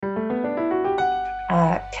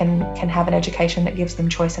can have an education that gives them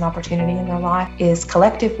choice and opportunity in their life is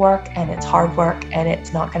collective work, and it's hard work, and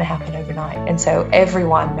it's not going to happen overnight. And so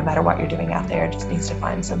everyone, no matter what you're doing out there, just needs to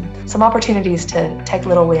find some opportunities to take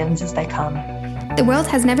little wins as they come. The world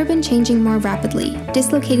has never been changing more rapidly,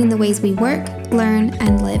 dislocating the ways we work, learn,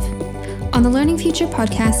 and live. On the Learning Future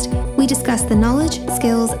podcast, we discuss the knowledge,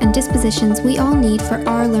 skills, and dispositions we all need for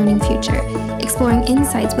our learning future, exploring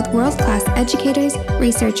insights with world-class educators,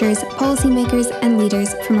 researchers, policymakers, and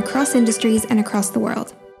leaders from across industries and across the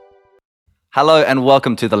world. Hello and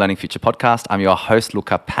welcome to the Learning Future podcast. I'm your host,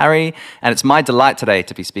 Luca Parry, and it's my delight today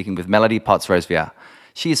to be speaking with Melodie Potts.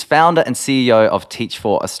 She is founder and CEO of Teach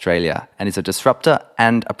for Australia and is a disruptor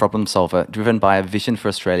and a problem solver driven by a vision for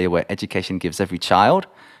Australia where education gives every child,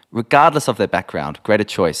 regardless of their background, greater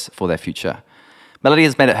choice for their future. Melodie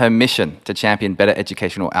has made it her mission to champion better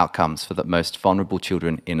educational outcomes for the most vulnerable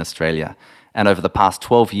children in Australia. And over the past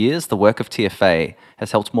 12 years, the work of TFA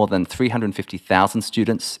has helped more than 350,000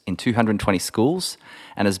 students in 220 schools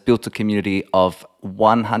and has built a community of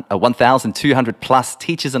 1,200 plus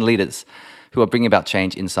teachers and leaders who are bringing about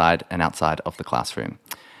change inside and outside of the classroom.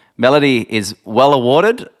 Melodie is well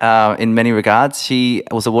awarded in many regards. She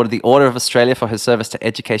was awarded the Order of Australia for her service to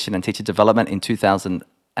education and teacher development in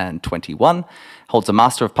 2021, holds a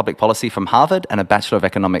Master of Public Policy from Harvard and a Bachelor of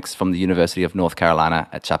Economics from the University of North Carolina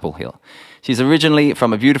at Chapel Hill. She's originally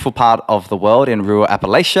from a beautiful part of the world in rural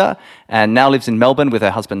Appalachia and now lives in Melbourne with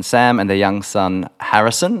her husband Sam and their young son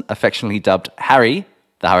Harrison, affectionately dubbed Harry,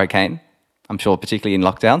 the Hurricane. I'm sure particularly in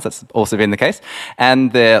lockdowns, that's also been the case.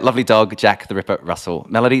 And their lovely dog, Jack the Ripper Russell.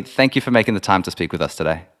 Melodie, thank you for making the time to speak with us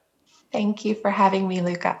today. Thank you for having me,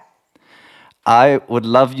 Luca. I would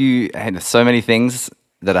love you, and there's so many things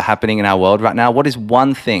that are happening in our world right now. What is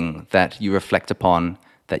one thing that you reflect upon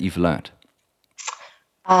that you've learned?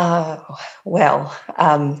 I've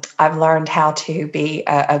learned how to be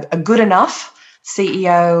a good enough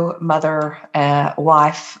CEO, mother,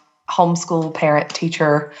 wife, homeschool parent,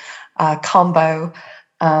 teacher, combo,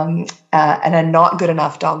 and a not good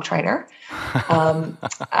enough dog trainer.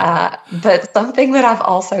 But something that I've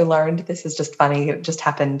also learned, this is just funny, it just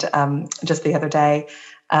happened just the other day,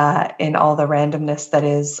 in all the randomness that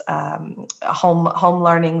is home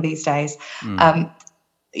learning these days.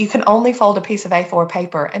 You can only fold a piece of A4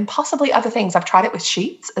 paper and possibly other things. I've tried it with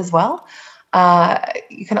sheets as well.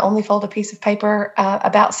 You can only fold a piece of paper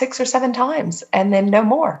about 6 or 7 times and then no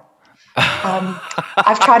more.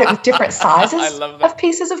 I've tried it with different sizes of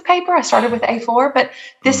pieces of paper. I started with A4, but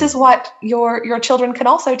this is what your children can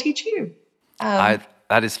also teach you.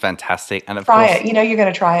 That is fantastic. And of try course, it. You know you're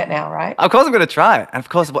going to try it now, right? Of course I'm going to try it. And of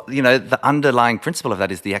course, the underlying principle of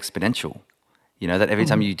that is the exponential. You know, that every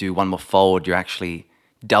time you do one more fold, you're actually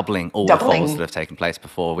doubling the folds that have taken place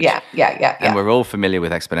before. Which, yeah. And we're all familiar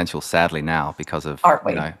with exponential, sadly, now because of, aren't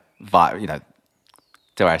we?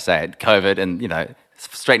 dare I say it, COVID and,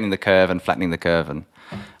 straightening the curve and flattening the curve and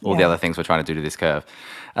all the other things we're trying to do to this curve.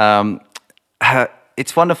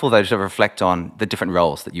 It's wonderful, though, to reflect on the different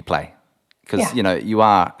roles that you play. Because, you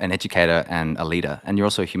are an educator and a leader, and you're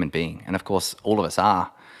also a human being. And, of course, all of us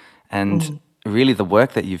are. And really the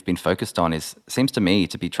work that you've been focused on seems to me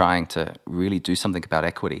to be trying to really do something about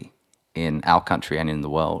equity in our country and in the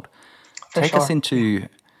world. Take us into,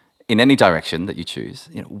 in any direction that you choose,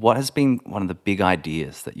 what has been one of the big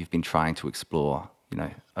ideas that you've been trying to explore,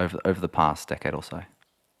 over the past decade or so?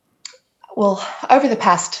 Well, over the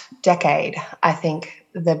past decade, I think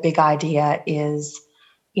the big idea is,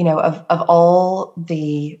 of all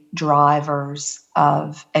the drivers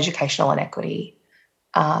of educational inequity,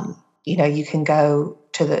 you can go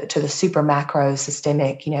to the super macro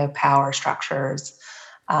systemic, power structures,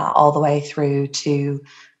 all the way through to,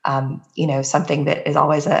 something that is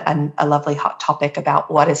always a lovely hot topic about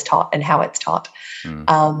what is taught and how it's taught.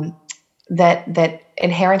 That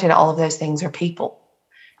inherent in all of those things are people.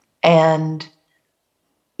 And,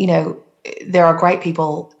 there are great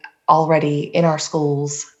people already in our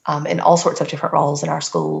schools, in all sorts of different roles in our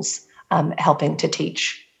schools, helping to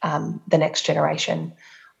teach the next generation.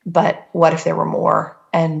 But what if there were more?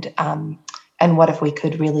 And what if we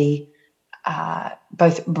could really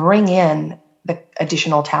both bring in the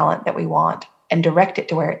additional talent that we want and direct it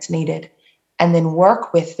to where it's needed, and then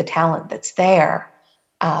work with the talent that's there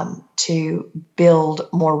to build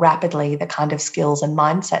more rapidly the kind of skills and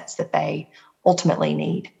mindsets that they ultimately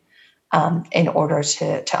need in order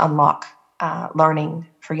to unlock learning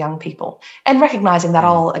for young people. And recognizing that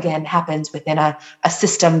all, again, happens within a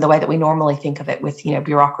system the way that we normally think of it, with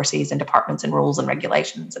bureaucracies and departments and rules and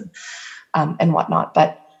regulations and whatnot.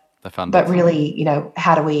 But really,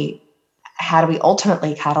 how do we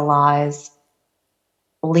ultimately catalyze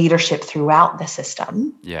leadership throughout the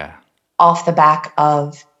system. Yeah. Off the back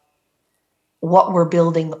of what we're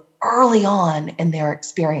building early on in their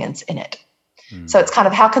experience in it. So it's kind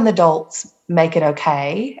of, how can the adults make it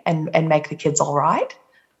okay and make the kids all right?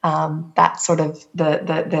 That's sort of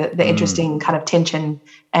the interesting kind of tension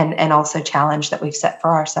and also challenge that we've set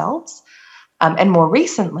for ourselves. And more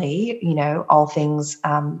recently, all things,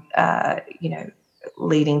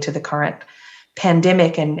 leading to the current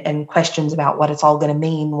pandemic and questions about what it's all going to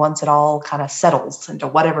mean once it all kind of settles into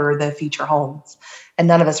whatever the future holds. And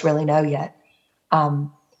none of us really know yet.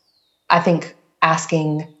 I think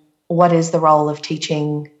asking, what is the role of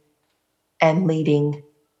teaching and leading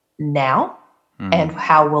now, and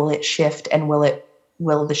how will it shift, and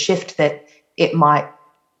will the shift that it might,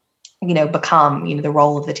 become, the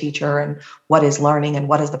role of the teacher, and what is learning, and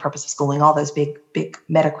what is the purpose of schooling, all those big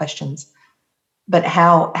meta questions. But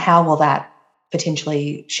how will that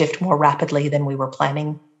potentially shift more rapidly than we were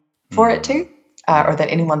planning for it to, or that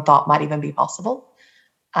anyone thought might even be possible?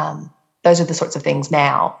 Those are the sorts of things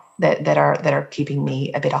now that are keeping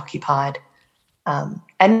me a bit occupied,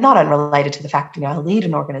 and not unrelated to the fact, I lead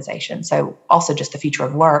an organization, so also just the future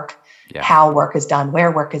of work, how work is done,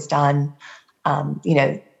 where work is done.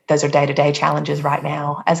 Those are day-to-day challenges right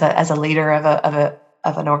now as a leader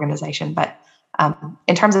of an organization. But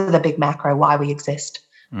in terms of the big macro, why we exist,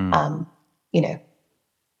 are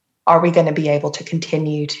we going to be able to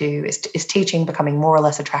continue to, is teaching becoming more or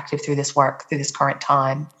less attractive through this work, through this current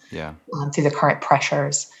time, through the current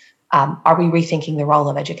pressures? Are we rethinking the role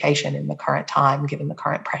of education in the current time, given the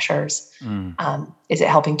current pressures? Is it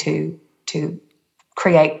helping to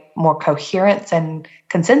create more coherence and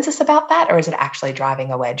consensus about that, or is it actually driving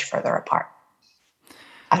a wedge further apart?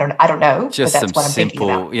 I don't know. Just but that's some what I'm thinking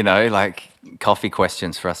simple, about. like coffee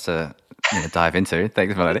questions for us to dive into.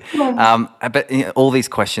 Thanks, Melody. But all these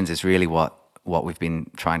questions is really what we've been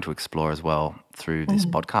trying to explore as well through this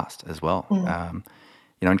podcast as well.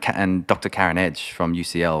 And Dr. Karen Edge from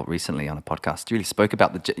UCL recently on a podcast really spoke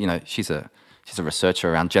about she's a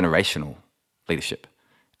researcher around generational leadership.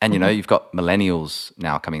 And, you've got millennials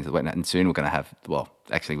now coming into the wet, and soon we're going to have, we've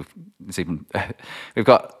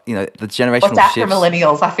got, the generational What's after shifts.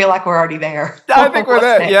 millennials? I feel like we're already there. I think we're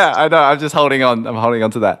there. Next? Yeah, I know. I'm just holding on. I'm holding on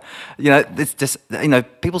to that. It's just,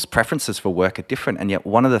 people's preferences for work are different. And yet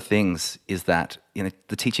one of the things is that,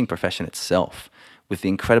 the teaching profession itself, with the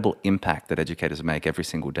incredible impact that educators make every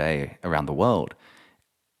single day around the world,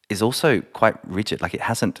 is also quite rigid. Like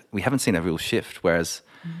we haven't seen a real shift. Whereas,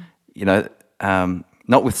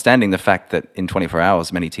 notwithstanding the fact that in 24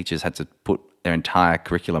 hours, many teachers had to put their entire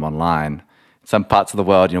curriculum online. In some parts of the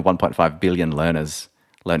world, 1.5 billion learners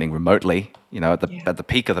learning remotely, at the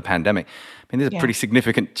peak of the pandemic. I mean, these are pretty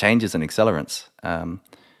significant changes and accelerants.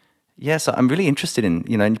 So I'm really interested in,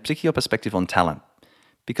 in particular your perspective on talent.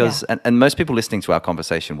 Because, and most people listening to our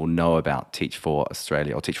conversation will know about Teach for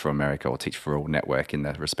Australia or Teach for America or Teach for All network in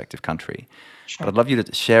their respective country. Sure. But I'd love you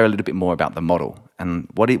to share a little bit more about the model and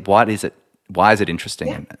why is it interesting?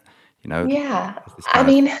 And, I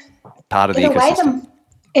mean, part of the ecosystem.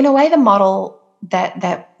 In a way, the model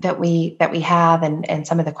that we have and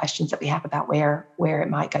some of the questions that we have about where it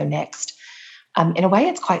might go next, in a way,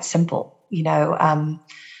 it's quite simple.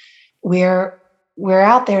 We're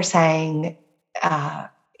out there saying,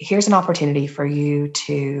 here's an opportunity for you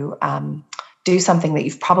to do something that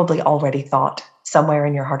you've probably already thought somewhere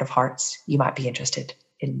in your heart of hearts you might be interested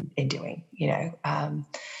in doing,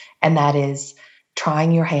 and that is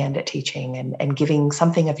trying your hand at teaching and giving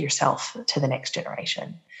something of yourself to the next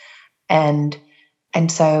generation. And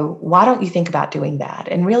so why don't you think about doing that?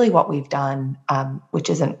 And really what we've done, which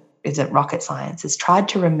isn't rocket science, is tried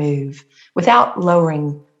to remove, without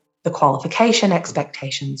lowering the qualification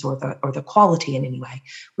expectations or the quality in any way,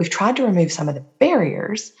 we've tried to remove some of the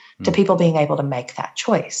barriers to people being able to make that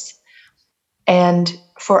choice. And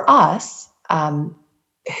for us,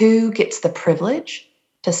 who gets the privilege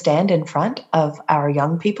to stand in front of our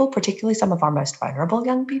young people, particularly some of our most vulnerable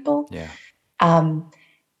young people,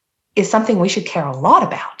 is something we should care a lot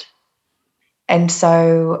about. And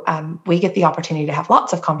so we get the opportunity to have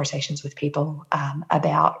lots of conversations with people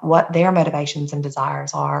about what their motivations and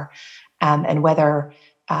desires are, and whether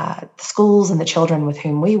the schools and the children with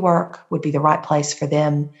whom we work would be the right place for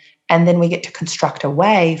them. And then we get to construct a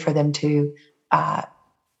way for them to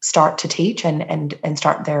start to teach and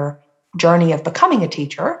start their journey of becoming a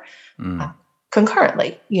teacher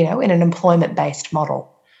concurrently, in an employment-based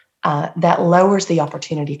model that lowers the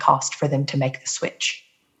opportunity cost for them to make the switch.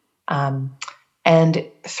 And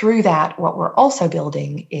through that, what we're also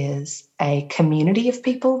building is a community of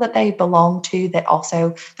people that they belong to that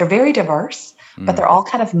also, they're very diverse, but they're all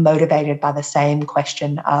kind of motivated by the same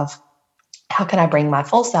question of how can I bring my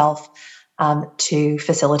full self to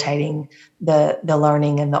facilitating the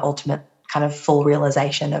learning and the ultimate kind of full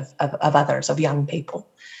realization of others, of young people.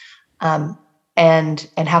 And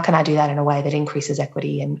how can I do that in a way that increases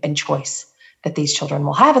equity and choice that these children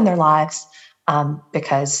will have in their lives,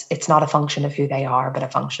 because it's not a function of who they are, but a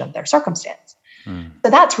function of their circumstance. So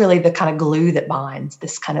that's really the kind of glue that binds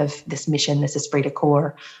this mission, this esprit de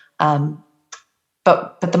corps.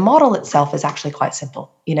 But the model itself is actually quite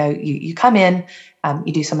simple. You come in,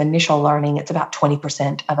 you do some initial learning. It's about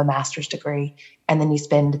 20% of a master's degree. And then you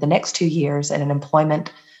spend the next 2 years in an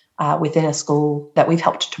employment within a school that we've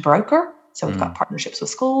helped to broker. So we've got partnerships with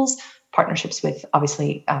schools, partnerships with,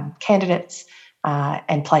 obviously, candidates,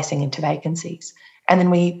 and placing into vacancies. And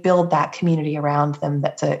then we build that community around them.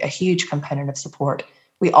 That's a huge component of support.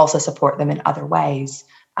 We also support them in other ways.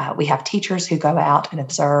 We have teachers who go out and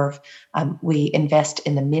observe. We invest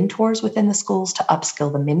in the mentors within the schools to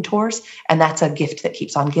upskill the mentors. And that's a gift that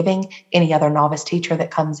keeps on giving. Any other novice teacher that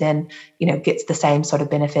comes in, gets the same sort of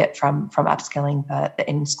benefit from upskilling the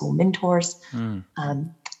in-school mentors.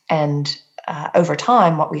 And over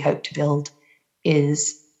time, what we hope to build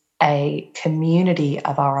is a community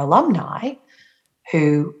of our alumni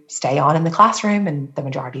who stay on in the classroom, and the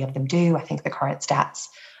majority of them do. I think the current stats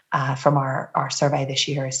from our survey this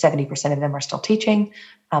year is 70% of them are still teaching.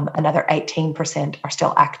 Another 18% are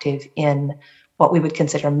still active in what we would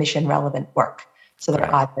consider mission-relevant work. So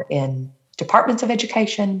they're either in departments of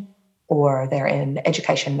education, or they're in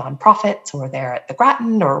education nonprofits, or they're at the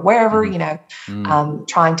Grattan or wherever,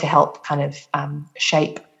 trying to help kind of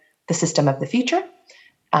shape the system of the future.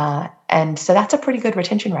 And so that's a pretty good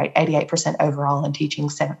retention rate, 88% overall in teaching,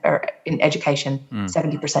 or in education,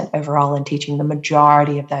 70% overall in teaching, the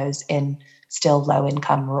majority of those in still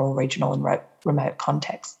low-income, rural, regional, and remote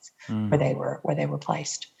contexts where they were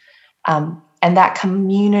placed. And that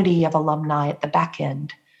community of alumni at the back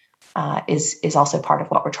end is also part of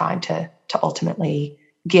what we're trying to ultimately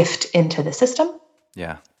gift into the system.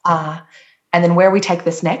 Yeah. And then where we take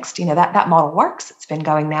this next, that model works. It's been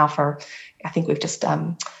going now for, I think we've just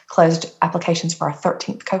closed applications for our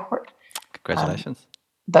 13th cohort. Congratulations.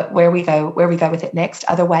 But where we go with it next,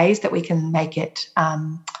 other ways that we can make it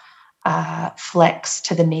flex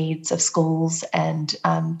to the needs of schools and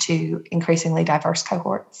to increasingly diverse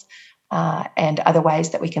cohorts, and other ways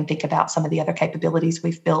that we can think about some of the other capabilities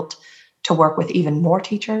we've built to work with even more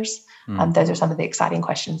teachers. Those are some of the exciting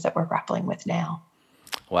questions that we're grappling with now.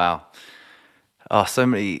 Wow. Oh, so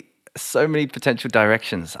many potential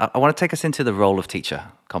directions. I want to take us into the role of teacher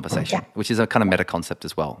conversation, which is a kind of meta concept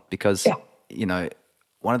as well, because,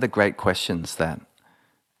 one of the great questions that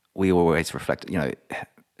we always reflect,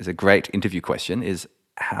 is a great interview question is,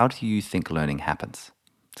 how do you think learning happens?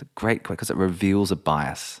 It's a great question because it reveals a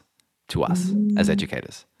bias to us as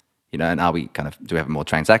educators, and do we have a more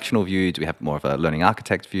transactional view? Do we have more of a learning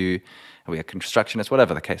architect view? Are we a constructionist?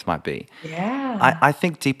 Whatever the case might be. Yeah. I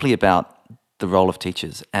think deeply about the role of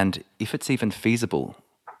teachers, and if it's even feasible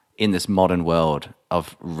in this modern world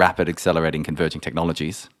of rapid, accelerating, converging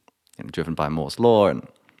technologies, driven by Moore's law and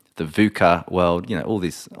the VUCA world,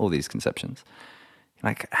 all these conceptions,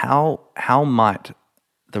 like how might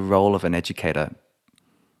the role of an educator?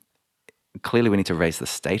 Clearly, we need to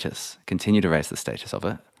continue to raise the status of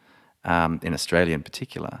it, in Australia in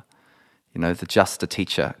particular. The just a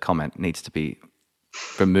teacher comment needs to be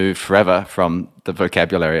removed forever from the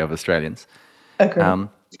vocabulary of Australians. Okay.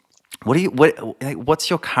 What's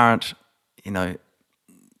your current,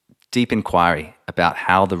 deep inquiry about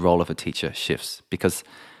how the role of a teacher shifts? Because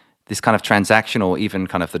this kind of transactional, even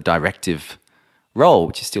kind of the directive role,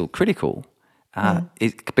 which is still critical,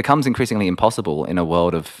 it becomes increasingly impossible in a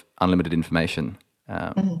world of unlimited information.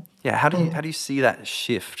 How do you see that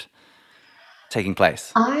shift taking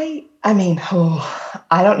place? I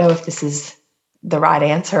don't know if this is the right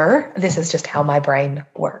answer. This is just how my brain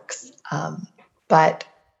works.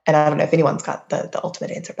 And I don't know if anyone's got the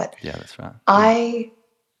ultimate answer, but yeah, that's right. I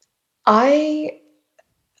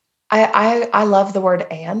love the word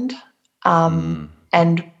and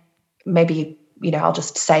maybe, I'll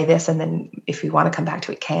just say this, and then if we want to come back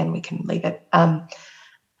to it, we can leave it.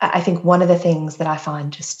 I think one of the things that I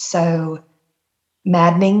find just so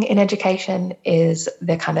maddening in education is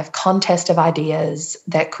the kind of contest of ideas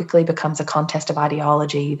that quickly becomes a contest of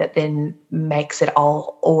ideology that then makes it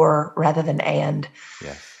all or rather than and.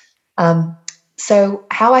 Yes. So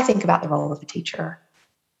how I think about the role of a teacher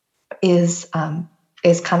is kind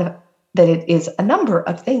of that it is a number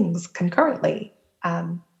of things concurrently.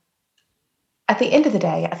 At the end of the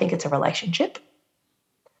day, I think it's a relationship.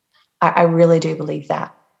 I really do believe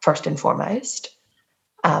that, first and foremost.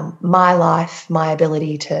 My life, my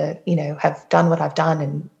ability to, have done what I've done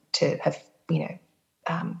and to have,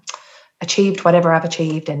 achieved whatever I've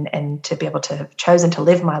achieved, and to be able to have chosen to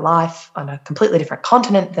live my life on a completely different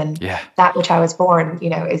continent than that which I was born,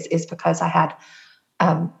 is because I had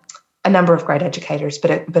a number of great educators,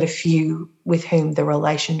 but a few with whom the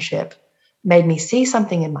relationship made me see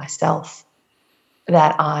something in myself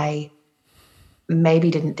that I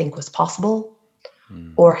maybe didn't think was possible,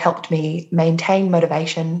 or helped me maintain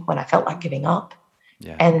motivation when I felt like giving up.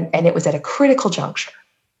 Yeah. And it was at a critical juncture.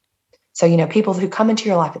 So, people who come into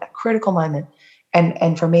your life at that critical moment,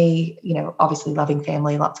 and for me, obviously loving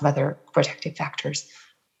family, lots of other protective factors,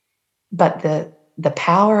 but the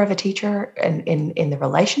power of a teacher and in the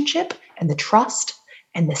relationship and the trust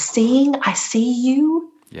and the seeing, I see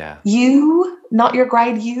you, you, not your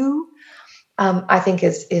grade, you, I think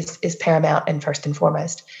is paramount and first and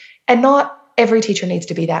foremost. And not every teacher needs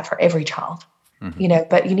to be that for every child,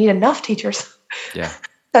 but you need enough teachers so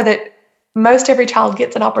that most every child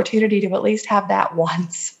gets an opportunity to at least have that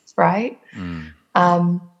once, right?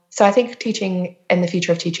 So I think teaching and the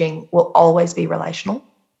future of teaching will always be relational.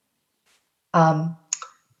 And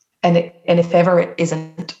if ever it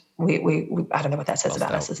isn't, we I don't know what that says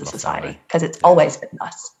about us as a society, because it's always been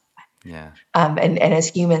us. Yeah. And as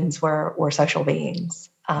humans, we're social beings.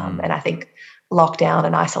 And I think lockdown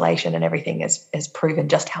and isolation and everything has proven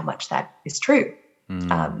just how much that is true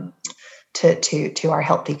to our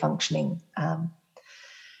healthy functioning.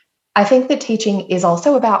 I think that teaching is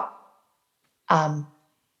also about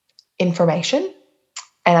information.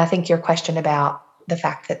 And I think your question about the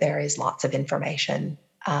fact that there is lots of information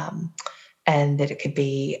and that it could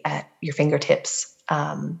be at your fingertips,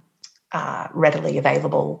 readily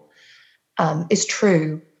available, is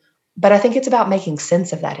true. But I think it's about making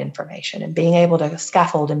sense of that information and being able to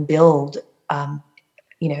scaffold and build,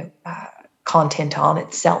 content on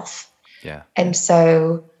itself. Yeah. And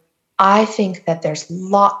so I think that there's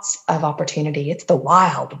lots of opportunity. It's the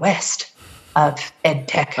Wild West of ed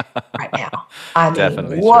tech right now. I mean,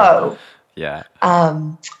 Definitely whoa. true. Yeah.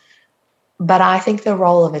 But I think the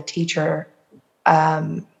role of a teacher,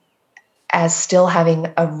 as still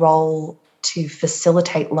having a role to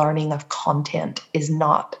facilitate learning of content, is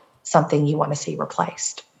not something you want to see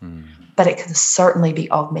replaced. But it can certainly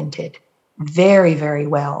be augmented very, very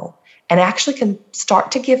well, and actually can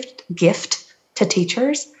start to gift to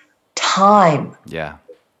teachers time. Yeah.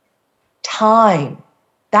 Time.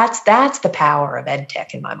 That's the power of ed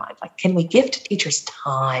tech in my mind. Like, can we gift teachers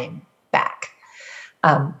time back?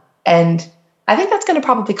 And I think that's going to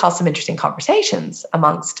probably cause some interesting conversations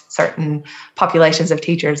amongst certain populations of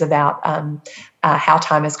teachers about how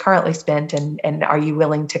time is currently spent, and are you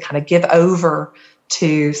willing to kind of give over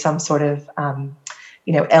to some sort of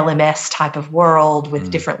LMS type of world with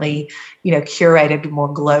differently curated,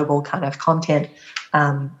 more global kind of content,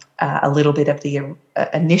 a little bit of the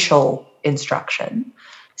initial instruction,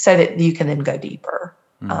 so that you can then go deeper.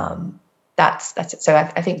 That's it. So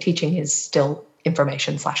I think teaching is still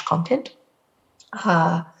information/content.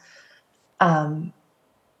 And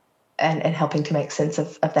helping to make sense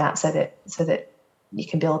of that so that you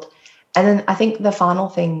can build. And then I think the final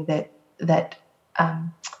thing that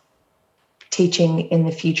teaching in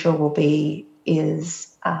the future will be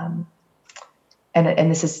is, and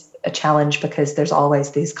this is a challenge because there's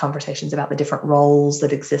always these conversations about the different roles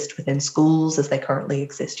that exist within schools as they currently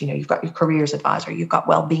exist. You've got your careers advisor, you've got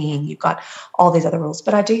well-being, you've got all these other roles.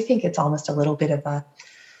 But I do think it's almost a little bit of a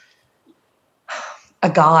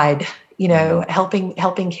guide,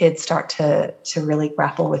 helping kids start to really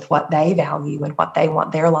grapple with what they value and what they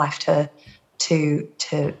want their life to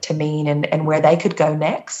mean, and where they could go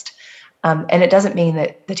next. And it doesn't mean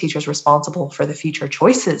that the teacher is responsible for the future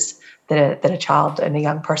choices that a child and a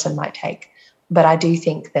young person might take. But I do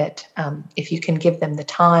think that if you can give them the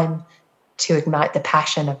time to ignite the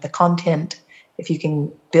passion of the content, if you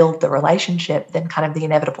can build the relationship, then kind of the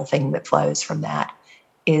inevitable thing that flows from that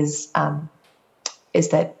is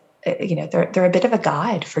that they're a bit of a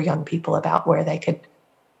guide for young people about where they could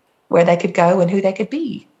go and who they could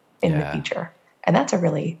be in the future. And that's a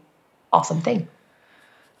really awesome thing.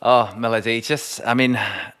 Oh, Melodie, it's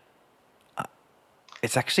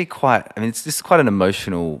actually this is quite an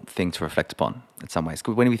emotional thing to reflect upon in some ways.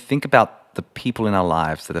 When we think about the people in our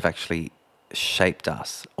lives that have actually shaped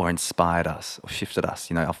us or inspired us or shifted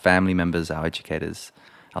us, our family members, our educators,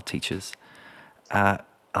 our teachers,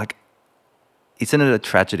 isn't it a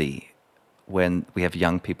tragedy when we have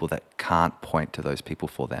young people that can't point to those people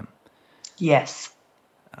for them? Yes.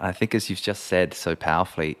 I think, as you've just said so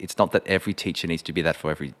powerfully, it's not that every teacher needs to be that for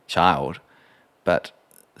every child, but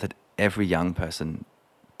that every young person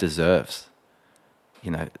deserves,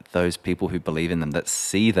 those people who believe in them, that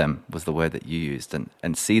see them, was the word that you used,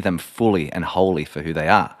 and see them fully and wholly for who they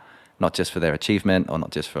are, not just for their achievement or not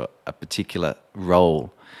just for a particular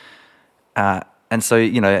role. And so,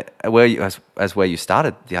 where you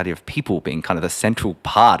started, the idea of people being kind of the central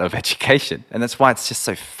part of education. And that's why it's just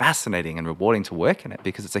so fascinating and rewarding to work in it,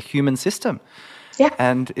 because it's a human system. Yeah.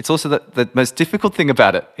 And it's also the most difficult thing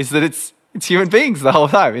about it is that it's human beings the whole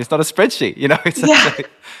time. It's not a spreadsheet, it's actually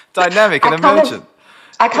dynamic and emergent.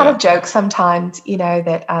 I kind of joke sometimes,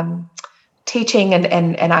 that teaching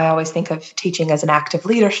and I always think of teaching as an act of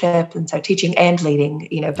leadership, and so teaching and leading,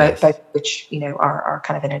 both which are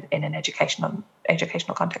kind of in an educational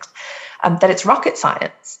context. That it's rocket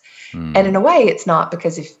science, and in a way it's not,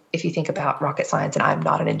 because if you think about rocket science, and I'm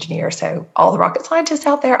not an engineer, so all the rocket scientists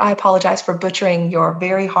out there, I apologize for butchering your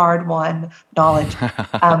very hard-won knowledge.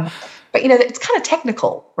 But it's kind of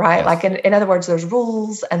technical, right? Yes. Like in other words, there's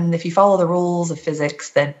rules, and if you follow the rules of physics,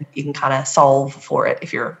 then you can kind of solve for it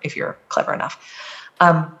if you're clever enough.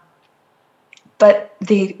 But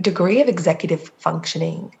the degree of executive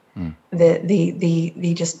functioning,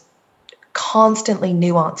 the just constantly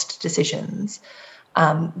nuanced decisions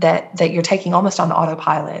that you're taking almost on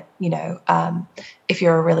autopilot, if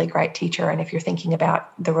you're a really great teacher, and if you're thinking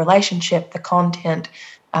about the relationship, the content,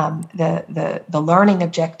 the learning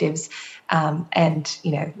objectives, and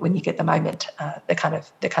when you get the moment, the kind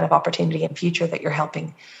of opportunity and future that you're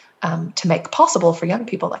helping to make possible for young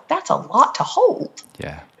people, like that's a lot to hold.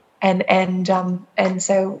 Yeah. And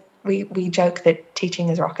so we joke that teaching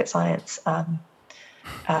is rocket science,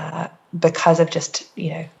 because of just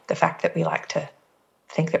the fact that we like to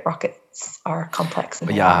think that rockets are complex.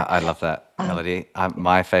 And I love that, Melodie.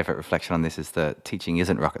 My favorite reflection on this is that teaching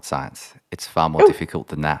isn't rocket science. It's far more difficult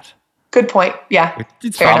than that. Good point. Yeah.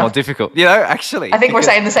 It's far more difficult, actually. I think we're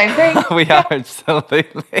saying the same thing. We are, absolutely.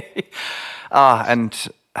 I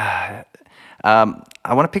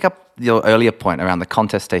want to pick up your earlier point around the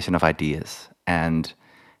contestation of ideas and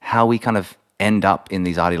how we kind of end up in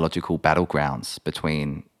these ideological battlegrounds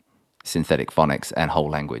between synthetic phonics and whole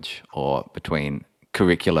language, or between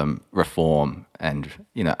curriculum reform and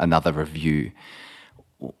another review.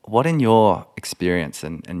 What, in your experience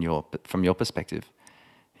and from your perspective,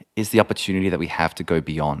 is the opportunity that we have to go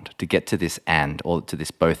beyond, to get to this or to this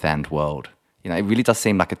both and world? It really does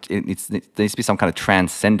seem like there needs to be some kind of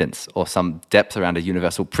transcendence or some depth around a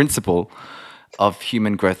universal principle of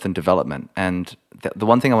human growth and development. And the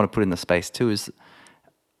one thing I want to put in the space too is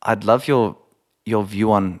I'd love your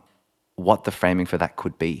view on what the framing for that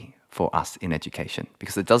could be for us in education,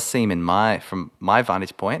 because it does seem, from my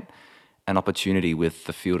vantage point, an opportunity with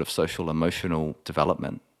the field of social emotional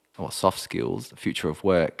development or soft skills, the future of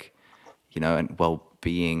work, and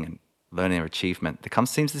well-being and learning or achievement. There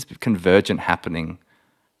seems this convergent happening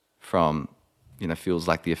from, fields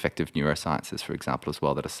like the affective neurosciences, for example, as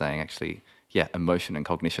well, that are saying actually, emotion and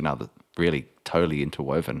cognition are really totally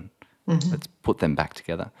interwoven. Mm-hmm. Let's put them back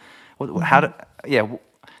together.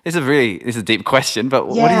 This is a deep question, but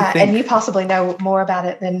what do you think? And you possibly know more about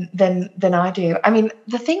it than I do. I mean,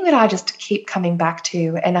 the thing that I just keep coming back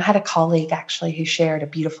to, and I had a colleague actually who shared a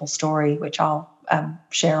beautiful story, which I'll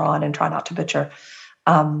share on and try not to butcher.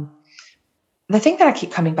 The thing that I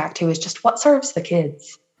keep coming back to is just what serves the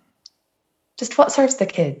kids. Just what serves the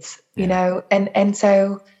kids, and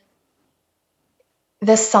so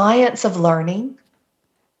the science of learning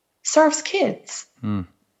serves kids.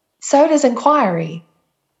 So does inquiry.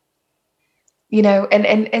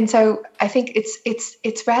 And so I think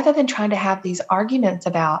it's rather than trying to have these arguments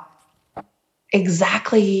about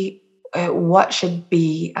exactly what should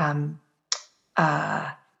be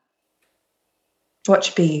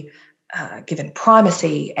given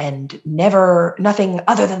primacy and nothing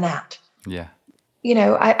other than that. Yeah.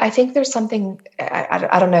 I think there's something,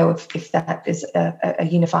 I don't know if that is a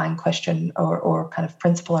unifying question or kind of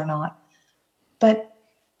principle or not, but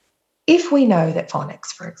if we know that phonics,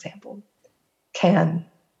 for example, can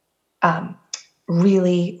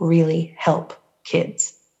really, really help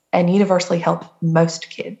kids and universally help most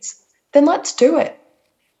kids, then let's do it.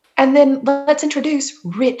 And then let's introduce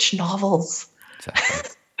rich novels.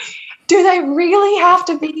 Exactly. Do they really have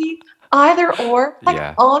to be either or?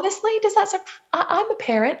 Honestly, I'm a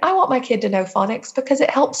parent. I want my kid to know phonics because it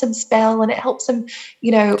helps him spell and it helps him,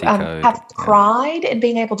 have pride in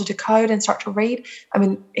being able to decode and start to read. I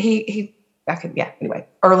mean, anyway,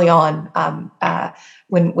 early on,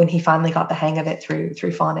 when he finally got the hang of it through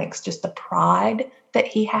phonics, just the pride that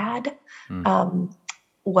he had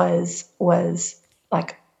was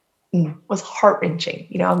like was heart-wrenching.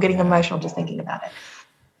 I'm getting emotional just thinking about it.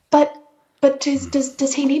 But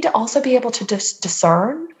does he need to also be able to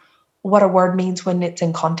discern what a word means when it's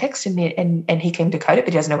in context, and he can decode it,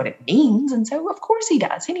 but he doesn't know what it means? And so, of course, he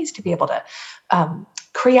does. He needs to be able to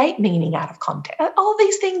create meaning out of context. All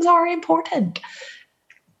these things are important.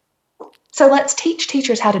 So let's teach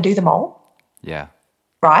teachers how to do them all. Yeah.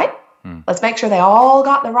 Right? Let's make sure they all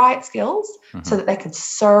got the right skills so that they can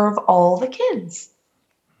serve all the kids.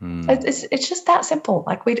 It's just that simple.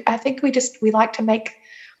 Like I think we like to make,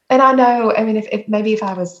 and I know, I mean, if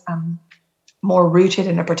I was more rooted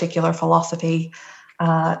in a particular philosophy,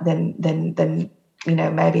 then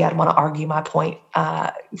maybe I'd want to argue my point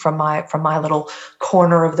from my little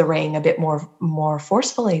corner of the ring a bit more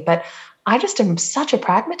forcefully. But I just am such a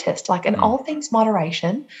pragmatist. Like in all things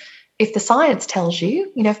moderation, if the science tells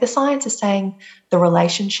you, if the science is saying the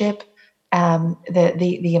relationship,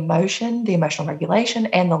 the emotion, the emotional regulation,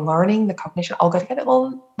 and the learning, the cognition all go together,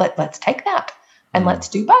 well, let's take that and let's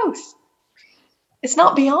do both. It's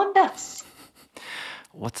not beyond us.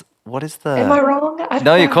 What is the... Am I wrong?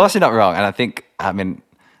 No, of course you're not wrong. And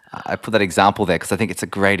I put that example there because I think it's a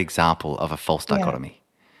great example of a false dichotomy.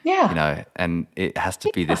 Yeah. And it has to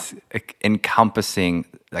be this encompassing,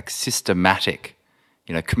 like systematic,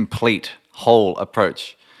 complete whole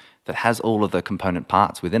approach that has all of the component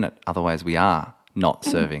parts within it. Otherwise, we are not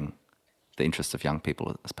serving the interests of young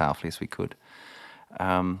people as powerfully as we could.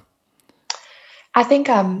 I think,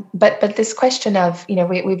 but this question of,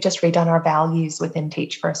 we've just redone our values within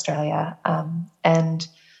Teach for Australia, and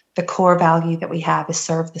the core value that we have is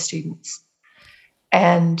serve the students.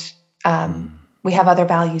 And we have other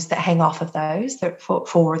values that hang off of those that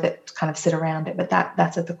kind of sit around it, but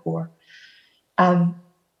that's at the core.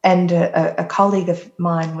 And a colleague of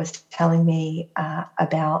mine was telling me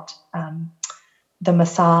about the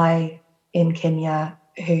Maasai in Kenya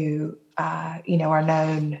who, are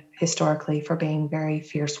known historically for being very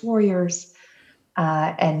fierce warriors.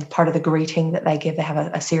 And part of the greeting that they give, they have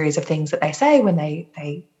a series of things that they say when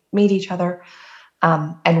they meet each other.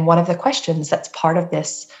 And one of the questions that's part of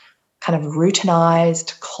this kind of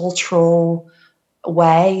routinized cultural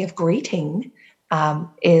way of greeting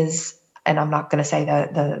is, and I'm not going to say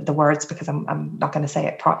the words because I'm not going to say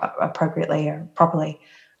it appropriately or properly,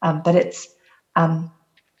 but it's,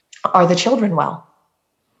 are the children well?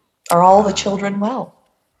 Are all the children well?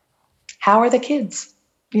 How are the kids?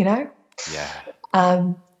 Yeah.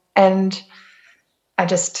 And I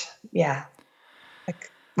just, I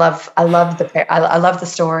love the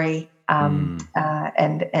story, and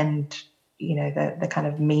the kind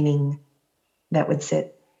of meaning that would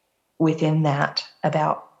sit within that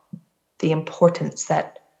about the importance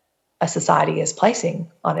that a society is placing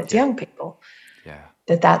on its young people. Yeah.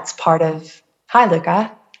 That's part of, hi,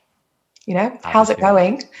 Luca, how's it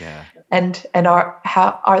going? Yeah. And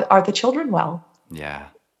are the children well? Yeah.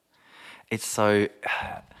 It's so,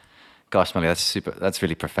 gosh, Melly, that's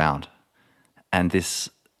really profound. And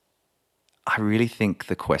I really think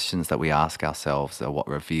the questions that we ask ourselves are what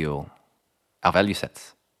reveal our value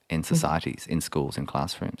sets in societies, in schools, in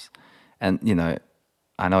classrooms. And,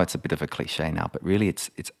 I know it's a bit of a cliche now, but really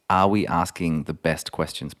it's are we asking the best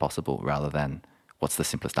questions possible rather than what's the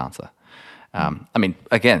simplest answer?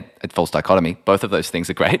 Again, a false dichotomy. Both of those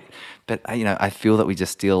things are great, but I feel that we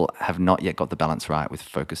just still have not yet got the balance right with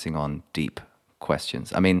focusing on deep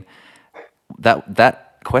questions.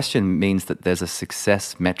 That question means that there's a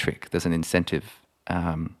success metric, there's an incentive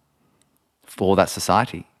for that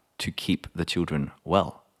society to keep the children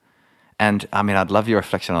well. And I'd love your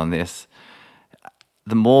reflection on this.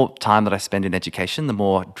 The more time that I spend in education, the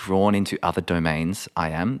more drawn into other domains I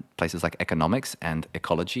am, places like economics and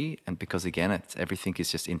ecology. And because, again, everything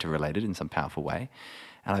is just interrelated in some powerful way.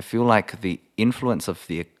 And I feel like the influence of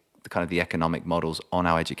the kind of the economic models on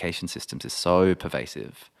our education systems is so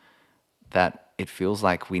pervasive that it feels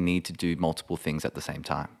like we need to do multiple things at the same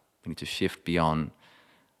time. We need to shift beyond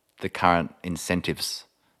the current incentives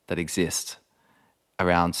that exist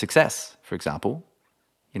around success, for example.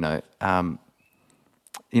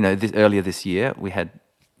 Earlier this year, we had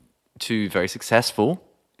two very successful,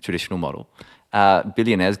 traditional model,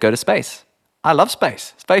 billionaires go to space. I love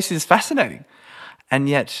space. Space is fascinating. And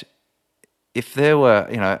yet, if there were,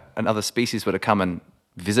 another species were to come and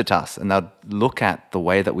visit us and they'd look at the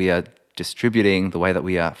way that we are distributing, the way that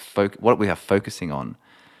we are, what we are focusing on,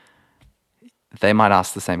 they might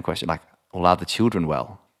ask the same question, like, well, are the children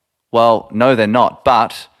well? Well, no, they're not,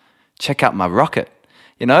 but check out my rocket,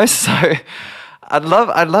 So I'd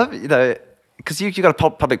love, because you've got a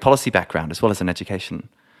public policy background as well as an education,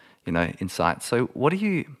 insight. So what do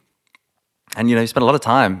you And, you spend a lot of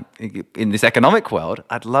time in this economic world.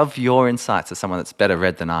 I'd love your insights as someone that's better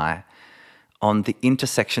read than I on the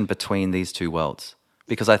intersection between these two worlds,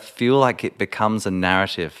 because I feel like it becomes a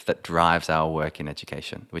narrative that drives our work in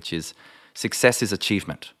education, which is success is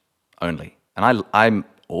achievement only. And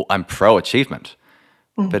I'm pro-achievement,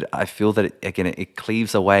 but I feel that, it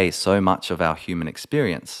cleaves away so much of our human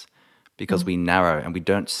experience because we narrow and we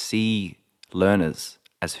don't see learners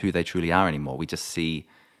as who they truly are anymore. We just see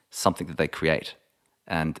something that they create.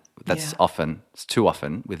 And that's it's too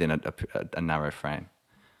often within a narrow frame.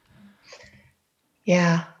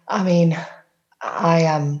 Yeah, I mean,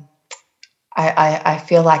 I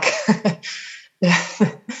feel like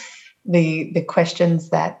the questions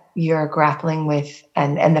that you're grappling with,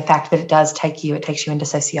 and the fact that it takes you into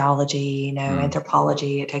sociology,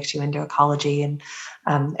 anthropology, it takes you into ecology, and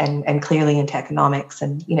clearly into economics,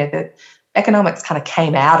 and the economics kind of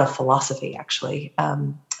came out of philosophy, actually,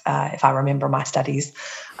 if I remember my studies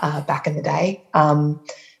back in the day, and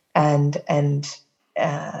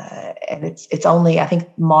it's only, I think,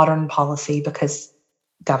 modern policy, because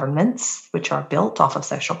governments, which are built off of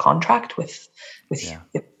social contract with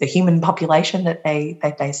the human population that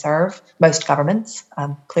they serve, most governments,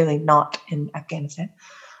 clearly not in Afghanistan,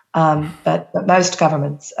 but most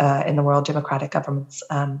governments in the world, democratic governments,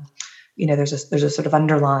 there's a sort of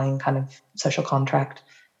underlying kind of social contract,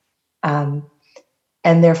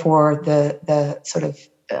 and therefore the sort of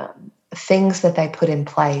things that they put in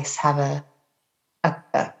place have a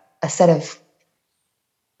set of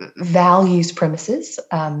values premises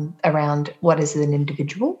around what is an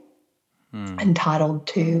individual entitled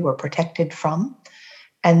to or protected from,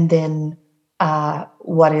 and then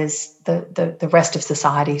what is the rest of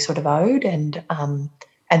society sort of owed, and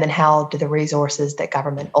then how do the resources that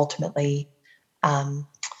government ultimately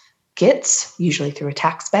gets, usually through a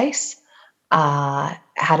tax base, how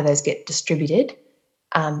do those get distributed?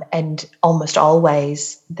 And almost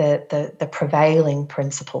always the prevailing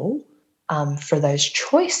principle for those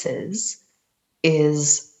choices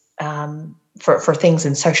is for things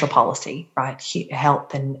in social policy, right?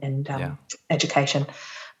 Health and education,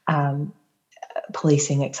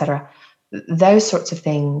 policing, etc. Those sorts of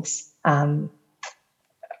things are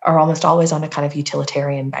almost always on a kind of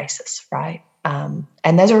utilitarian basis, right?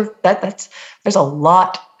 And there's a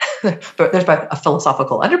lot. There's both a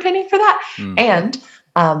philosophical underpinning for that and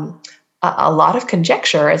a lot of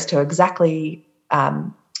conjecture as to exactly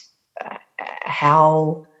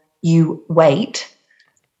how you weight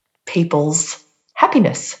people's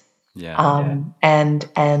happiness. And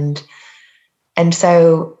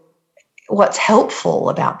so what's helpful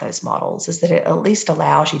about those models is that it at least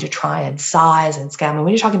allows you to try and size and scale. I mean,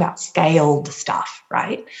 when you're talking about scaled stuff,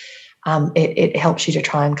 right, it helps you to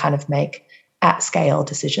try and kind of make at-scale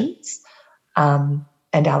decisions and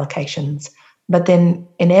allocations. But then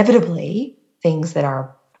inevitably, things that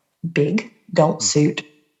are big don't suit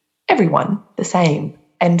everyone the same.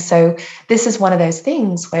 And so this is one of those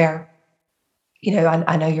things where,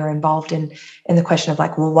 I know you're involved in the question of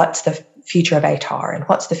like, well, what's the future of ATAR, and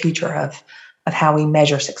what's the future of how we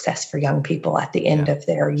measure success for young people at the end of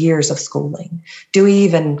their years of schooling? Do we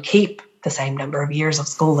even keep the same number of years of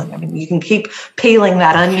schooling? I mean, you can keep peeling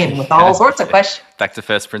that onion with all sorts of questions. Back to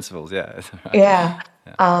first principles, And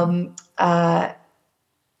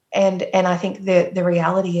I think the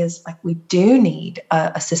reality is, like, we do need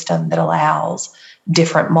a system that allows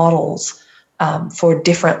different models for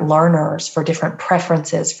different learners, for different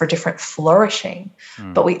preferences, for different flourishing.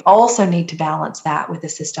 But we also need to balance that with a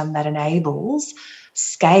system that enables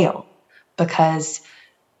scale, because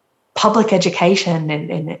public education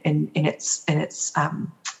in its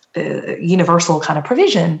universal kind of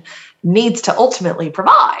provision needs to ultimately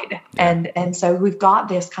provide. And so we've got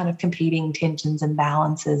this kind of competing tensions and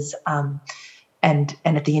balances. And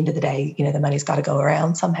at the end of the day, the money's got to go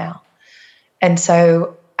around somehow. And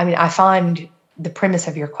so, I mean, I find the premise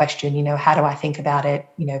of your question, how do I think about it?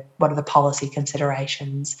 What are the policy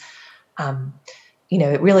considerations?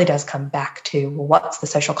 It really does come back to, well, what's the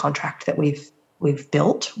social contract that we've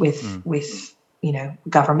built with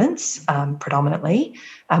governments predominantly,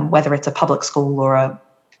 whether it's a public school or a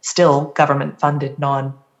still government-funded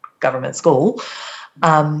non-government school.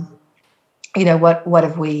 What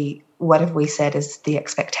have we said is the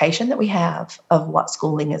expectation that we have of what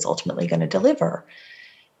schooling is ultimately going to deliver?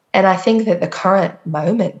 And I think that the current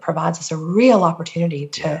moment provides us a real opportunity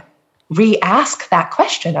to re-ask that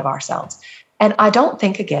question of ourselves. And I don't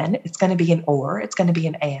think, again, it's going to be an or, it's going to be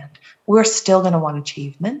an and. We're still going to want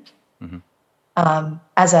achievement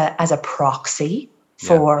as a proxy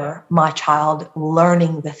for my child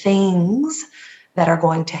learning the things that are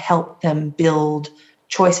going to help them build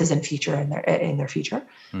choices in their future.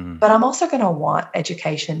 Mm. But I'm also going to want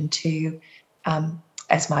education to,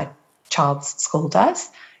 as my child's school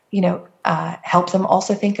does, help them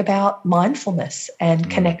also think about mindfulness and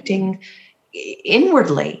connecting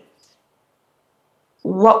inwardly.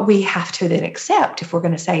 What we have to then accept, if we're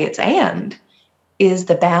going to say it's is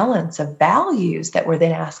the balance of values that we're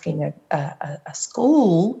then asking a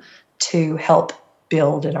school to help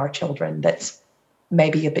build in our children that's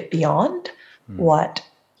maybe a bit beyond what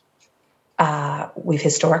we've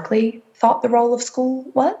historically thought the role of school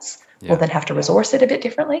was. Yeah. We'll then have to resource it a bit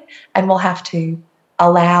differently, and we'll have to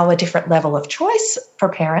allow a different level of choice for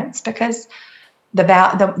parents, because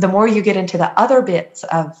the more you get into the other bits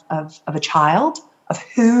of a child, of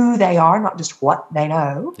who they are, not just what they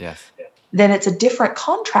know, yes, then it's a different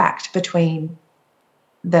contract between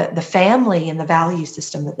the family and the value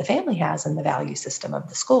system that the family has and the value system of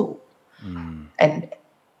the school. And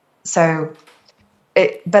so,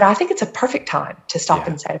 but I think it's a perfect time to stop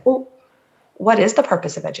and say, well, what is the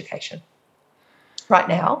purpose of education right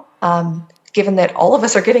now? Given that all of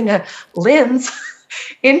us are getting a lens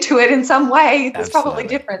into it in some way, that's probably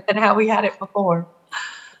different than how we had it before.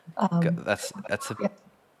 That's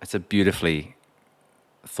a beautifully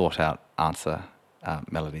thought out answer,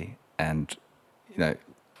 Melodie, and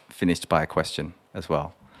finished by a question as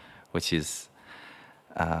well, which is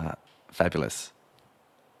fabulous.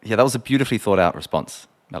 Yeah, that was a beautifully thought out response,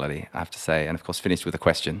 Melodie, I have to say, and of course finished with a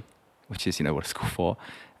question, which is what is school for?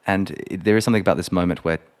 And there is something about this moment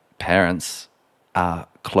where parents are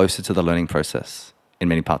closer to the learning process in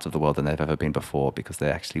many parts of the world than they've ever been before, because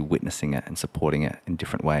they're actually witnessing it and supporting it in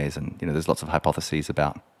different ways. And there's lots of hypotheses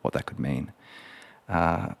about what that could mean.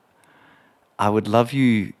 I would love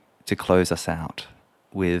you to close us out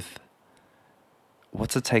with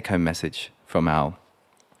what's a take-home message from our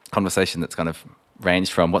conversation that's kind of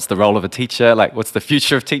ranged from what's the role of a teacher, like what's the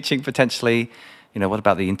future of teaching potentially, what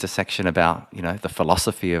about the intersection about, the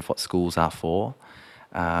philosophy of what schools are for,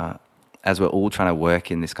 as we're all trying to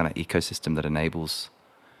work in this kind of ecosystem that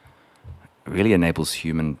really enables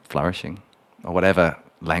human flourishing, or whatever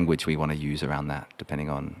language we want to use around that, depending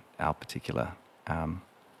on our particular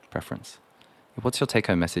preference. What's your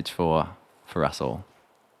take-home message for us all?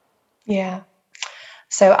 Yeah.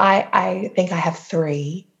 So I think I have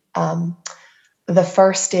three. The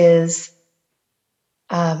first is,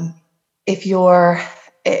 if you're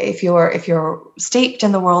steeped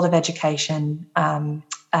in the world of education,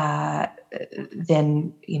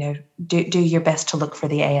 then do your best to look for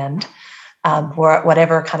the and.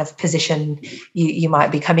 Whatever kind of position you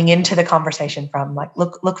might be coming into the conversation from, like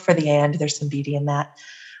look for the and. There's some beauty in that.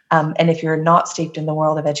 And if you're not steeped in the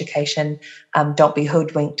world of education, don't be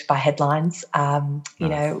hoodwinked by headlines.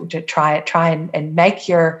 To try and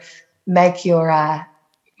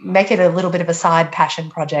make it a little bit of a side passion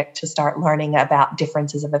project to start learning about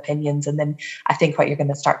differences of opinions. And then I think what you're going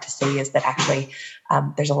to start to see is that actually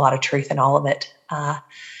there's a lot of truth in all of it.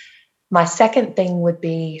 My second thing would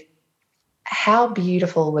be, how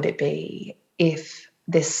beautiful would it be if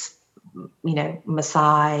this,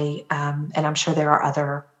 Maasai, and I'm sure there are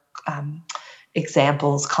other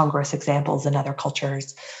examples, Congress examples in other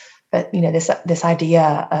cultures, but this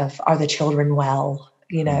idea of, are the children well,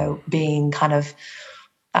 being kind of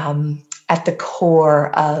at the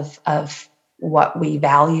core of what we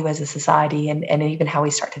value as a society, and even how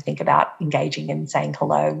we start to think about engaging and saying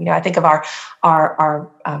hello. I think of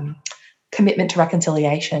our commitment to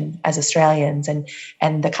reconciliation as Australians, and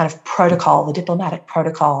the kind of protocol, the diplomatic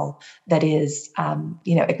protocol that is,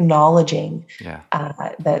 acknowledging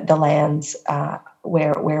the lands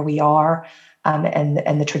where we are,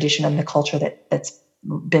 and the tradition and the culture that's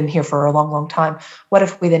been here for a long, long time. What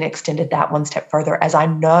if we then extended that one step further, as I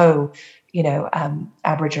know,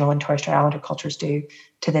 Aboriginal and Torres Strait Islander cultures do,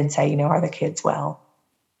 to then say, are the kids well?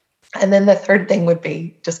 And then the third thing would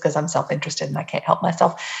be, just because I'm self-interested and I can't help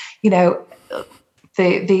myself, the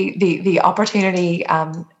opportunity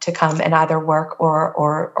to come and either work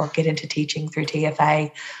or get into teaching through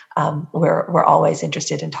TFA. We're always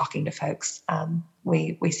interested in talking to folks.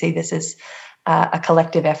 We see this as a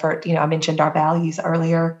collective effort. I mentioned our values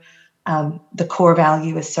earlier. The core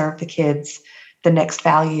value is serve the kids. The next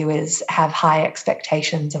value is have high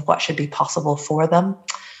expectations of what should be possible for them.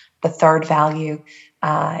 The third value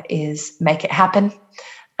is make it happen.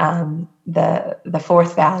 The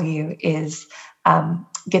fourth value is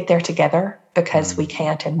get there together, because we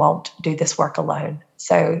can't and won't do this work alone.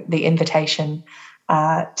 So the invitation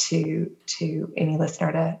to any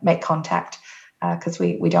listener to make contact, because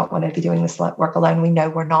we don't want to be doing this work alone. We know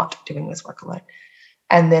we're not doing this work alone.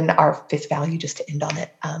 And then our fifth value, just to end on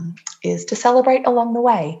it, is to celebrate along the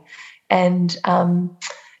way. And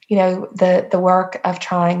the work of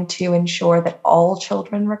trying to ensure that all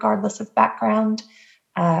children, regardless of background,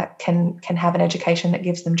 can have an education that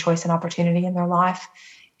gives them choice and opportunity in their life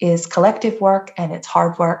is collective work, and it's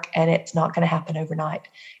hard work, and it's not going to happen overnight.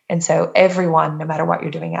 And so everyone, no matter what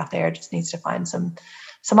you're doing out there, just needs to find some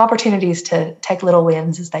opportunities to take little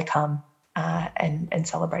wins as they come and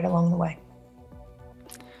celebrate along the way.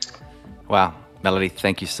 Wow. Melodie,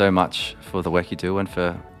 thank you so much for the work you do and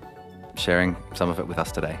for sharing some of it with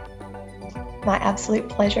us today. My absolute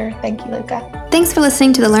pleasure. Thank you, Luca. Thanks for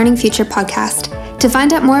listening to the Learning Future podcast. To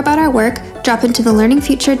find out more about our work, drop into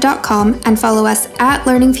thelearningfuture.com and follow us at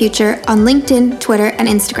Learning Future on LinkedIn, Twitter, and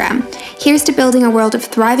Instagram. Here's to building a world of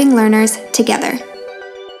thriving learners together.